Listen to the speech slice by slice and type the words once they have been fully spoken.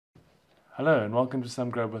Hello and welcome to Some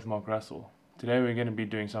Grub with Mark Russell. Today we're going to be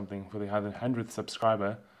doing something for the 100th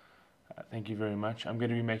subscriber. Thank you very much. I'm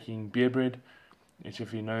going to be making beer bread, which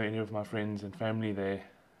if you know any of my friends and family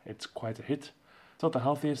it's quite a hit. It's not the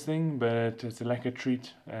healthiest thing, but it's a lekker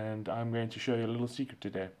treat, and I'm going to show you a little secret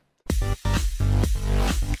today.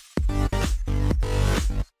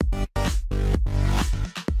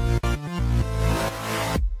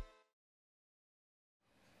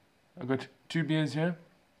 I've got two beers here.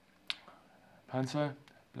 Panzer,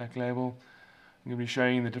 Black Label. I'm going to be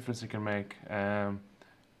showing you the difference it can make.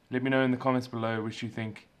 Let me know in the comments below which you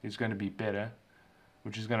think is going to be better,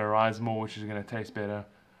 which is going to rise more, which is going to taste better,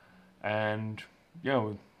 and yeah,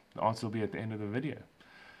 well, the answer will be at the end of the video.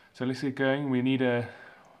 So let's get going. We need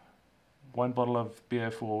one bottle of beer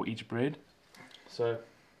for each bread. So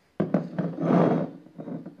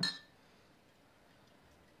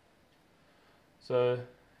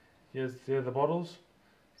here are the bottles.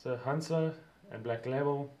 So Hansa and Black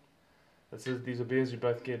Label. These are beers you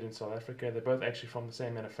both get in South Africa. They're both actually from the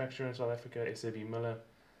same manufacturer in South Africa, SAB Miller.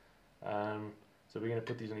 So we're going to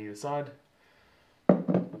put these on either side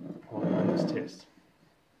while we run this test.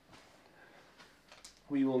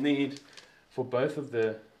 We will need, for both of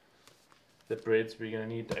the breads, we're going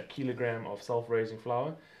to need 1 kilogram of self-raising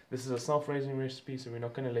flour. This is a self-raising recipe, so we're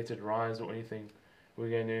not going to let it rise or anything.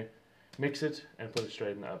 We're going to mix it and put it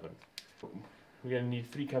straight in the oven. We're going to need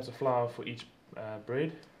 3 cups of flour for each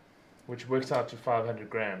bread, which works out to 500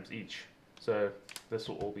 grams each. So this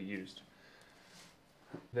will all be used.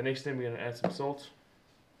 The next thing, we're going to add some salt,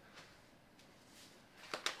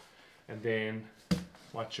 and then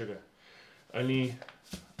white sugar. Only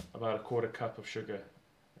about 1/4 cup of sugar.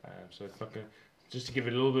 So it's not going just to give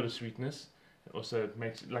it a little bit of sweetness. It also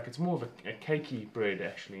makes it like it's more of a cakey bread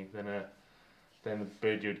actually than the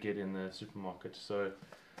bread you'd get in the supermarket. So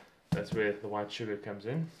that's where the white sugar comes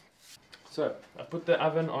in. So I put the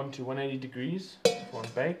oven on to 180 degrees for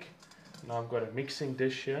bake. Now I've got a mixing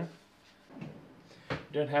dish here.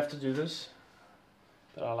 You don't have to do this,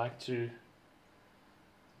 but I like to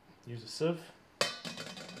use a sieve,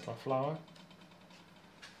 my flour,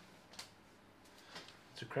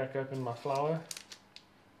 to crack open my flour.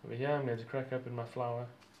 Over here I'm going to crack open my flour.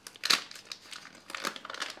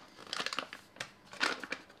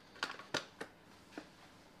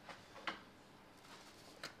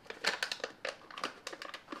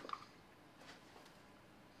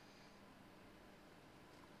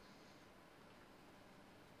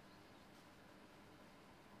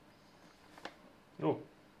 Oh.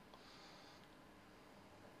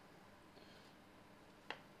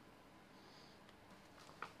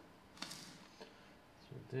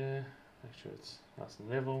 So there, make sure it's nice and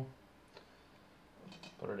level.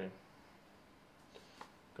 Put it in.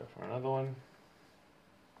 Go for another one.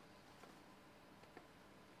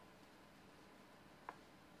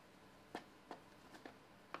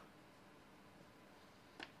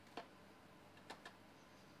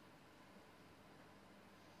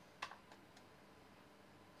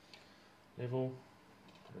 Level,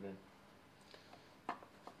 put it in.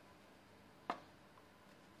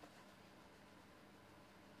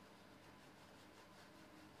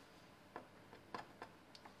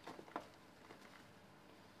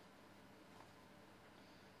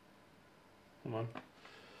 Come on.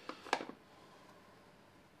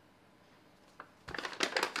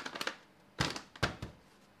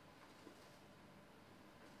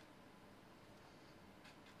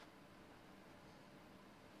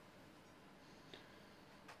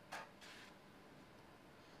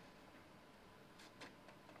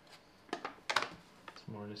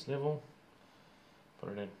 More or less level, put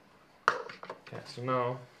it in. Okay, so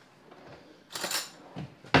now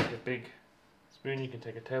take a big spoon, you can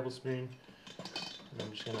take a tablespoon, and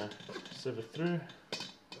I'm just going to sieve it through.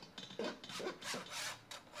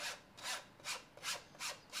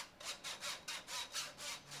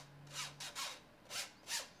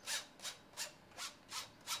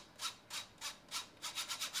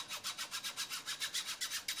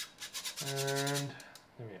 And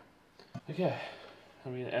there we go. Okay.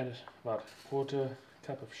 I'm going to add about 1/4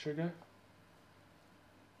 cup of sugar,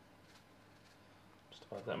 just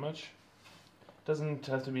about that much. Doesn't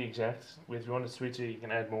have to be exact. If you want it sweeter, you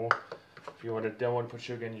can add more. If you don't want to put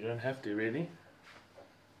sugar in, you don't have to really.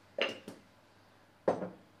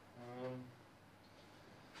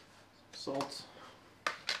 Salt.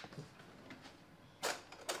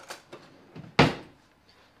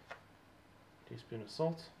 Teaspoon of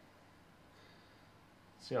salt.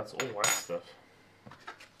 See how it's all white stuff.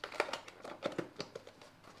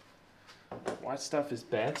 White stuff is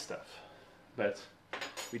bad stuff, but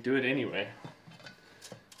we do it anyway.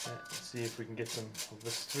 Let's see if we can get some of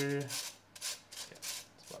this through.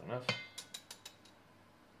 quite enough.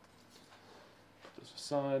 Put this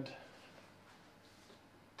aside.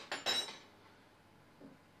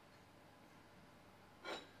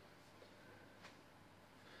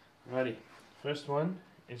 Alrighty, first one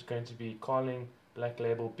is going to be Carling Black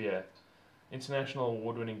Label beer. International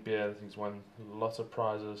award-winning beer. I think it's won lots of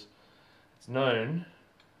prizes. It's known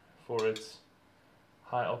for its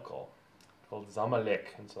high alcohol, called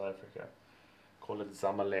Zamalek in South Africa. Call it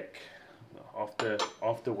Zamalek,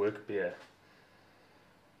 after work beer.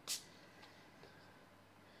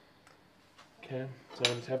 Okay, so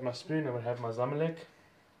I'm going to have my spoon, I'm going to have my Zamalek,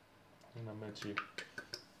 and I'm going to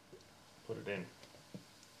put it in.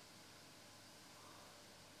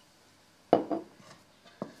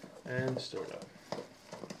 And stir it up.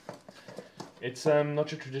 It's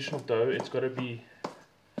not your traditional dough, it's got to be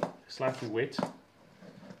slightly wet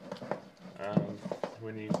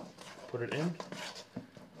when you put it in.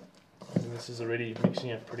 And this is already mixing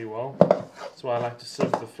it pretty well. That's why I like to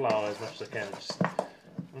sieve the flour as much as I can. I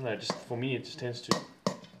don't know, just for me it just tends to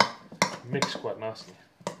mix quite nicely.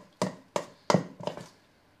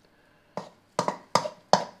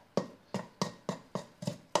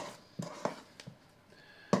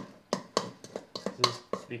 This is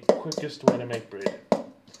the quickest way to make bread.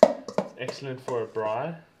 Excellent for a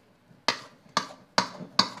braai.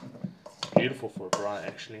 Beautiful for a braai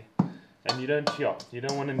actually. And you don't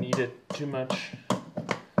want to knead it too much.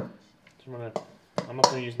 I'm not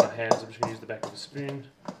going to use my hands, I'm just going to use the back of the spoon.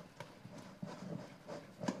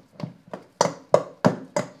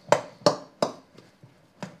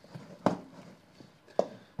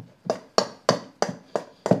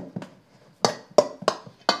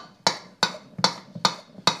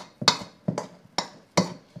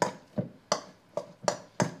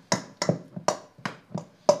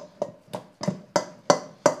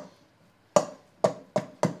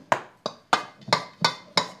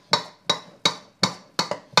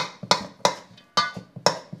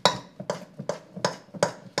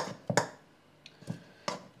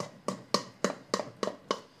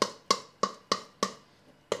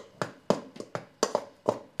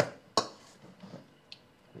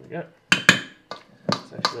 Yeah,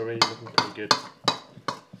 it's actually already looking pretty good.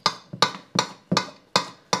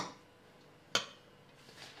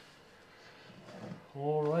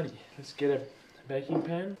 Alrighty, let's get a baking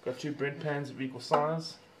pan. Got 2 bread pans of equal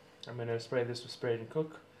size. I'm going to spray this with spray and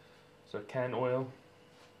cook. So can oil,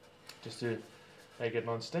 just to make it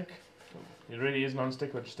non-stick. It really is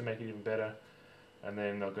non-stick, but just to make it even better. And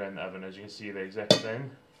then they'll go in the oven. As you can see, they're exact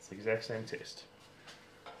same. It's the exact same test.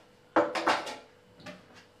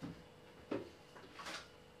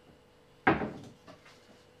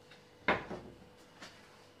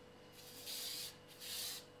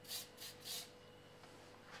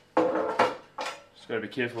 Just got to be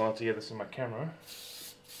careful not to get this in my camera.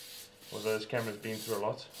 Although this camera's been through a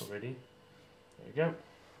lot already. There you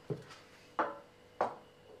go.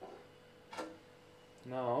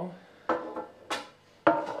 Now,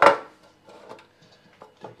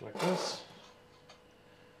 take it like this.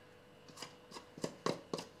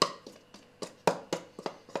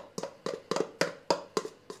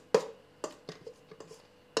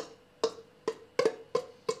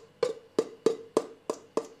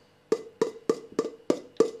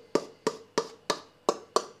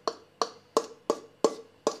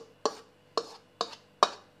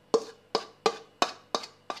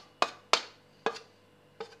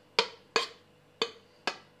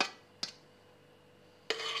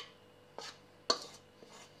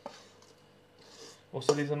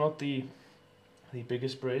 Also, these are not the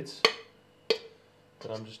biggest breads, but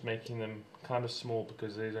I'm just making them kind of small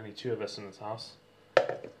because there's only 2 of us in this house,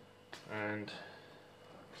 and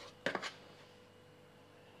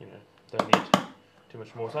you know, don't need too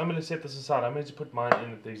much more. So I'm going to set this aside. I'm going to put mine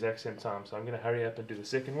in at the exact same time, so I'm going to hurry up and do the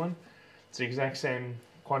second one. It's the exact same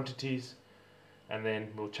quantities, and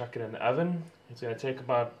then we'll chuck it in the oven. It's going to take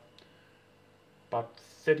about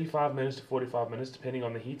 35 minutes to 45 minutes depending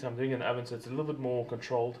on the heat. I'm doing it in the oven, so it's a little bit more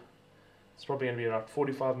controlled. It's probably going to be about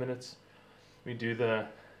 45 minutes. We do the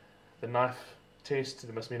knife test.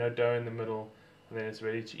 There must be no dough in the middle, and then it's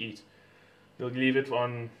ready to eat. You'll leave it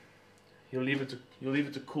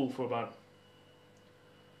to cool for about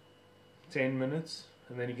 10 minutes,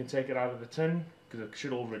 and then you can take it out of the tin because it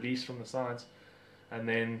should all release from the sides. And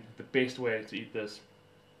then the best way to eat this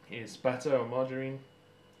is butter or margarine,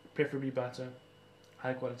 preferably butter.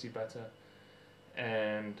 High quality butter,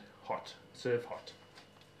 and hot. Serve hot.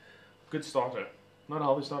 Good starter. Not a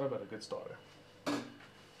healthy starter, but a good starter. Okay,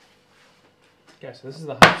 so this is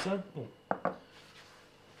the Hamsa.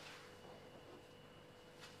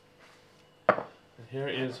 And here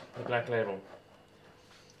is the Black Label.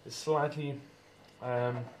 is slightly,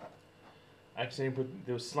 actually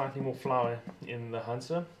there was slightly more flour in the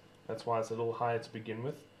Hansa. That's why it's a little higher to begin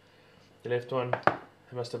with. The left one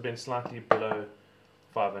must have been slightly below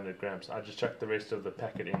 500 grams. I just chucked the rest of the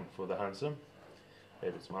packet in for the Hansa.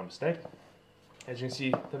 Maybe it's my mistake. As you can see,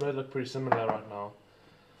 they both look pretty similar right now.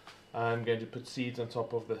 I'm going to put seeds on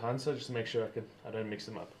top of the Hansa just to make sure I don't mix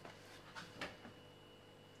them up.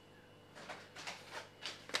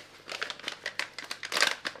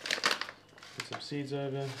 Put some seeds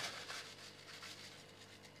over.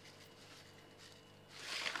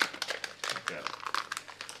 Okay.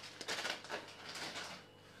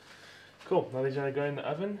 Cool, now these are going to go in the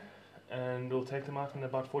oven and we'll take them out in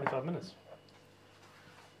about 45 minutes.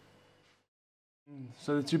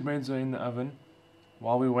 So the two breads are in the oven.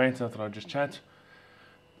 While we wait, I thought I'd just chat.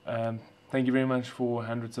 Thank you very much for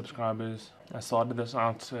 100 subscribers. I started this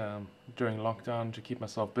out during lockdown to keep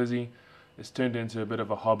myself busy. It's turned into a bit of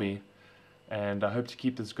a hobby, and I hope to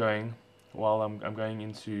keep this going while I'm going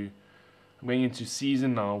into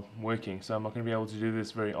season now working. So I'm not going to be able to do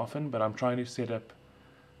this very often, but I'm trying to set up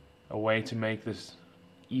a way to make this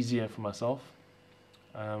easier for myself.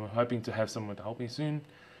 I'm hoping to have someone to help me soon,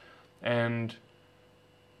 and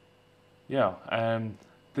yeah,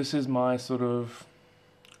 this is my sort of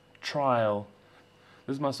trial.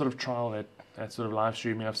 This is my sort of trial at sort of live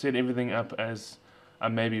streaming. I've set everything up as I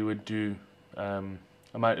maybe would do. I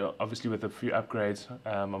might, obviously with a few upgrades,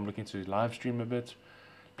 I'm looking to live stream a bit.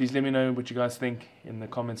 Please let me know what you guys think in the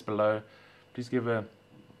comments below. Please give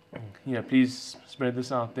please spread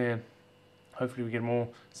this out there. Hopefully we get more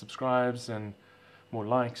subscribes and more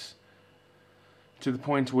likes, to the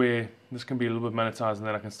point where this can be a little bit monetized, and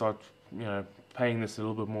then I can start paying this a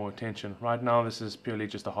little bit more attention. Right now this is purely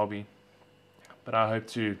just a hobby, but I hope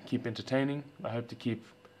to keep entertaining. I hope to keep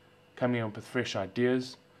coming up with fresh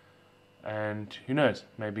ideas, and who knows,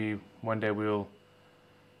 maybe one day we'll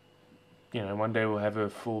have a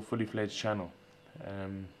fully fledged channel.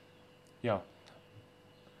 Yeah,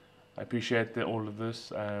 I appreciate all of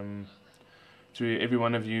this. To every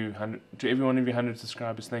one of you 100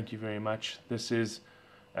 subscribers, thank you very much. This is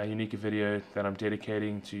a unique video that I'm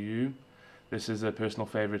dedicating to you. This is a personal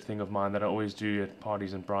favorite thing of mine that I always do at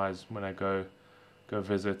parties and braais when I go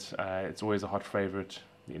visit. It's always a hot favorite.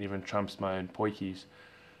 It even trumps my own potjies.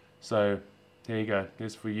 So there you go.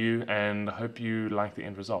 This is for you, and I hope you like the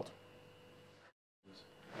end result.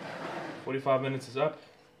 45 minutes is up.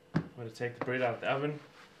 I'm going to take the bread out of the oven.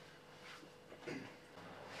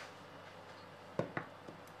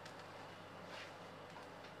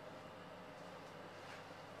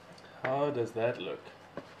 How does that look?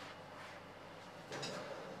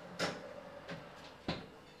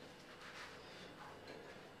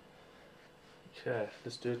 Okay,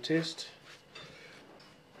 let's do a test.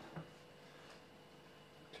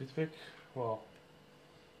 Toothpick, well,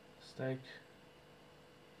 steak,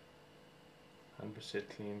 100%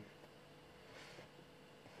 clean.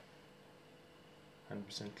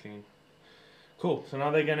 100% clean. Cool, so now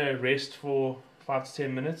they're going to rest for 5 to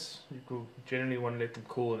 10 minutes. You generally want to let them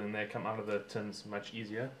cool, and they come out of the tins much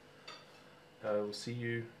easier. We'll see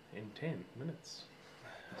you in 10 minutes.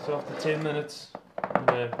 So after 10 minutes, I'm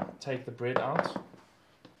going to take the bread out.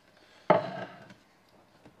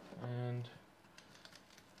 And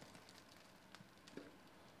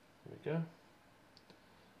there we go.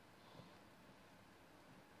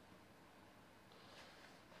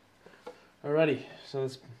 Alrighty, so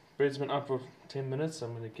this bread's been up for 10 minutes.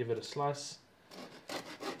 I'm going to give it a slice.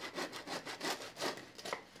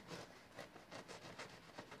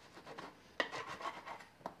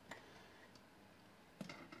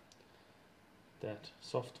 That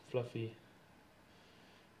soft, fluffy,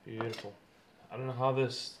 beautiful. I don't know how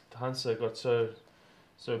this Hansa got so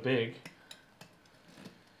big.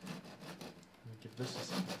 Let me give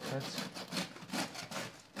this a cut.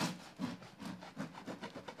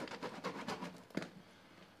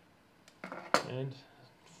 And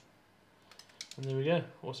there we go.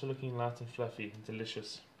 Also looking light and fluffy and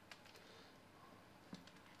delicious.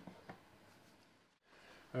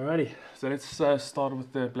 Alrighty, so let's start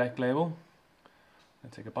with the black label.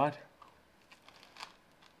 Let's take a bite.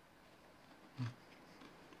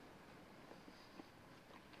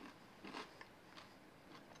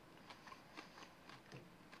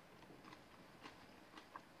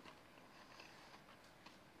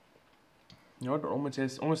 You know what?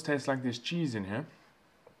 It almost tastes like there's cheese in here.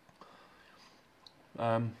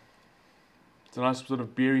 It's a nice sort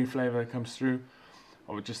of beery flavor that comes through.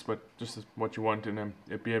 Just what you want in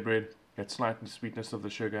a beer bread. That slight sweetness of the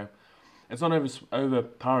sugar. It's not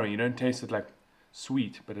overpowering. You don't taste it like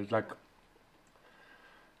sweet, but it's like,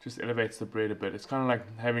 just elevates the bread a bit. It's kind of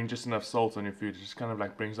like having just enough salt on your food. It just kind of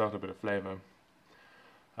like brings out a bit of flavor.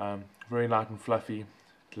 Very light and fluffy,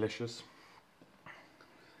 delicious.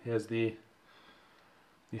 Here's the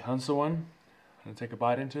Hansa one. I'm going to take a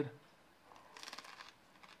bite into it.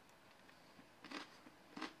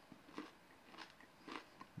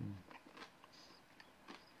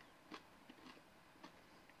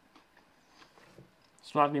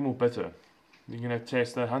 Slightly more bitter. You're going to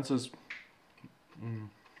taste the Hansa's.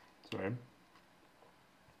 Sorry.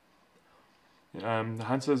 The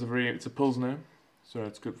Hansa is it's a Pilsner, so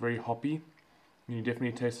it's good, very hoppy. And you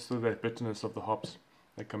definitely taste sort of that bitterness of the hops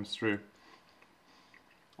that comes through.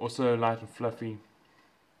 Also light and fluffy,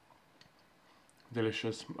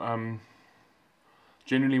 delicious.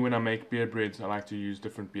 Generally when I make beer breads, I like to use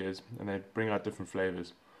different beers, and they bring out different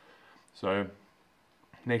flavors. So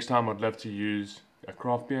next time I'd love to use a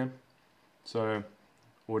craft beer, or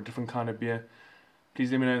a different kind of beer.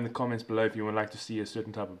 Please let me know in the comments below if you would like to see a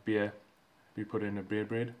certain type of beer be put in a beer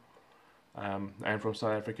bread. I'm from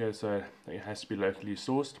South Africa, so it has to be locally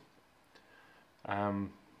sourced.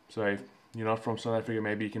 So if you're not from South Africa,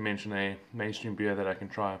 maybe you can mention a mainstream beer that I can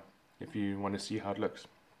try if you want to see how it looks.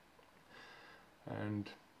 And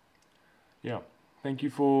yeah, thank you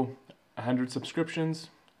for 100 subscriptions.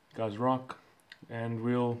 You guys rock, and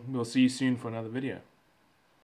we'll see you soon for another video.